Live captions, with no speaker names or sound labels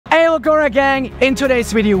Hey, Wakora gang! In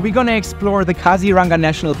today's video, we're gonna explore the Kaziranga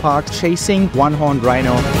National Park, chasing one-horned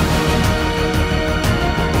rhino.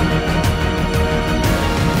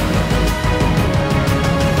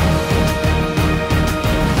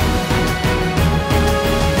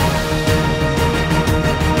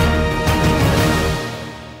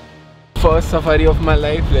 First safari of my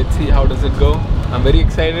life. Let's see how does it go. I'm very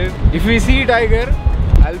excited. If we see tiger,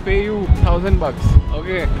 I'll pay you $1,000.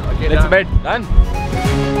 Okay, let's bet. Done.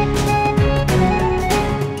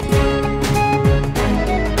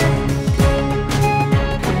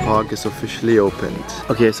 The park is officially opened.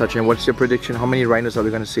 Okay, Sachin, what's your prediction? How many rhinos are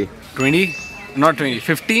we gonna see? 20? Not 20.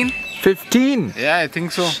 15? 15? Yeah, I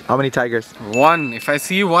think so. How many tigers? One. If I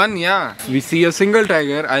see one, yeah. If we see a single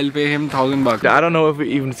tiger, I'll pay him $1,000. I don't know if we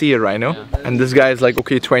even see a rhino. Yeah. And this guy is like,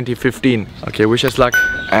 okay, 20, 15. Okay, wish us luck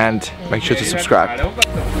and make sure to subscribe.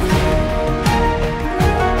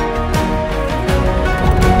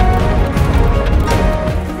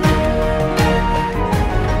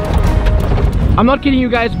 I'm not kidding you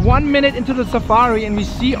guys, 1 minute into the safari and we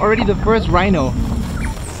see already the first rhino.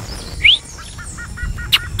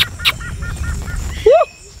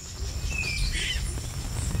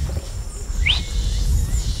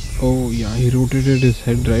 Oh yeah, he rotated his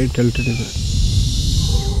head, right? Tilted his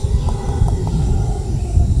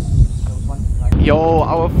head. Yo,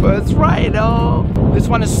 our first rhino! This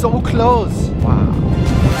one is so close. Wow.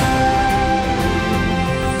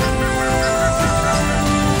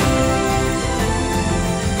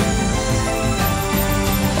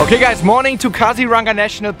 Okay guys, morning to Kaziranga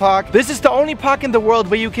National Park. This is the only park in the world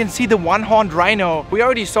where you can see the one-horned rhino. We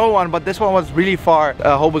already saw one, but this one was really far.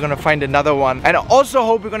 I hope we're gonna find another one. And I also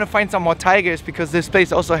hope we're gonna find some more tigers because this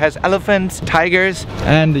place also has elephants, tigers,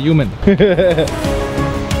 and the human.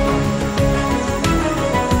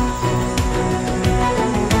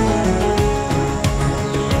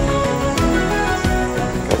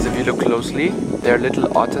 Guys, if you look closely, there are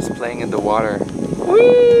little otters playing in the water.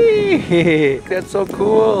 Whee! That's so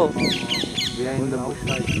cool. We are in the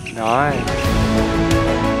bush. Nice.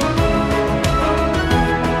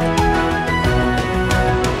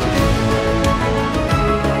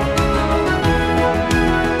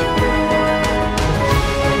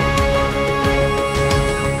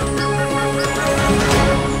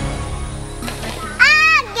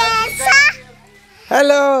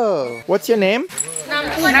 Hello. What's your name?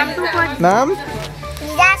 Nam.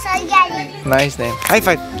 Nice name. High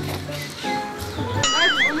five.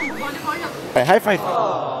 High five.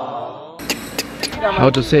 How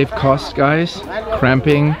to save cost, guys?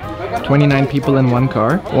 Cramping 29 people in one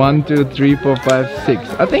car. 1, 2, 3, 4, 5, 6.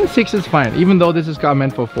 I think 6 is fine, even though this is car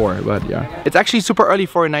meant for 4, but yeah. It's actually super early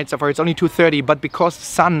for a night safari. It's only 2:30, but because the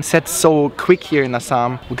sun sets so quick here in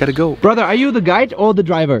Assam, we gotta go. Brother, are you the guide or the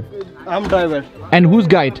driver? I'm driver. And who's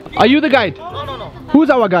guide? Are you the guide? No. Who's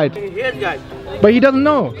our guide? He is guide. But he doesn't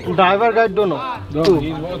know. Driver guide don't know.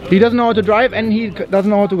 He doesn't know how to drive and he doesn't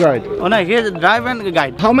know how to guide. Oh no, he is driver and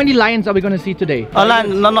guide. How many lions are we gonna see today?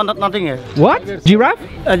 No, nothing here. What? Giraffe?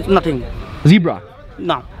 Nothing. Zebra?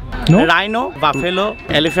 No. No? Rhino, buffalo,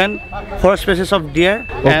 elephant, 4 species of deer,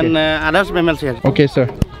 and other mammals here. Okay, sir.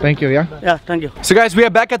 Thank you, yeah? Yeah, thank you. So guys, we are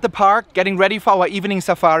back at the park getting ready for our evening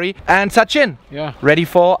safari. And Sachin, Yeah. ready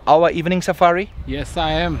for our evening safari? Yes,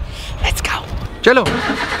 I am. Let's go. Chalo.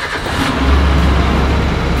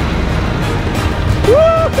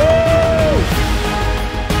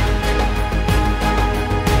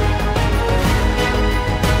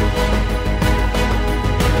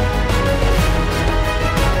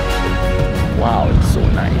 Wow, it's so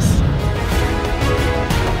nice.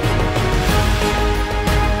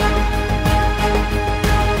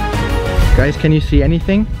 Guys, can you see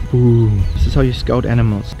anything? Ooh, this is how you scout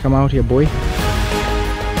animals. Come out here, boy.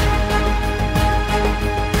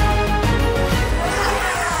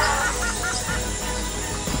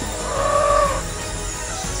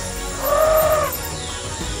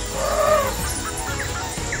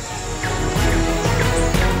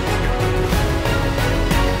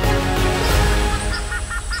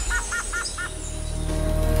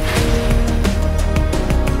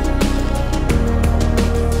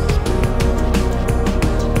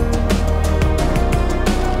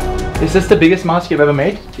 Is this the biggest mask you've ever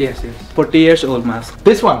made? Yes. 40 years old mask.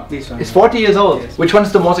 This one? This one. It's 40 years old? Yes. Which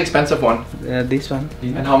one's the most expensive one? This one.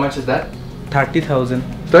 And how much is that? 30,000.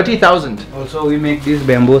 30,000. Also we make this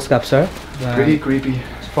bamboo sculpture. Pretty creepy.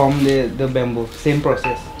 From the bamboo. Same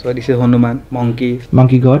process. So this is Hanuman, monkey.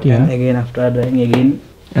 Monkey god, yeah. And again after drying again.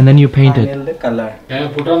 And then you paint it. The color. Can I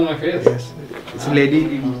put on my face? Yes. It's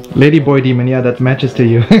lady. Lady boy demon, yeah, that matches to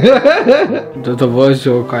you. That's the worst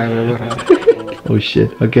joke I've ever had. Oh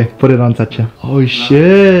shit. Okay, put it on Satya. Oh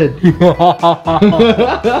shit.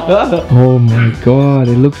 Oh my god,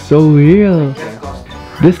 it looks so real.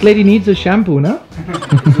 This lady needs a shampoo, no?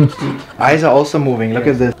 Eyes are also moving. Look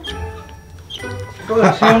at this.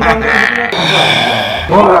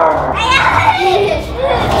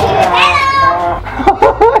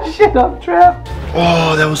 Shit, I'm trapped.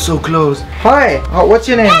 Oh, that was so close. Hi, what's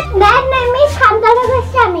your name? My name is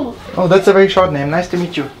Kaziranga. Oh, that's a very short name. Nice to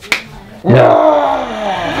meet you. Yeah.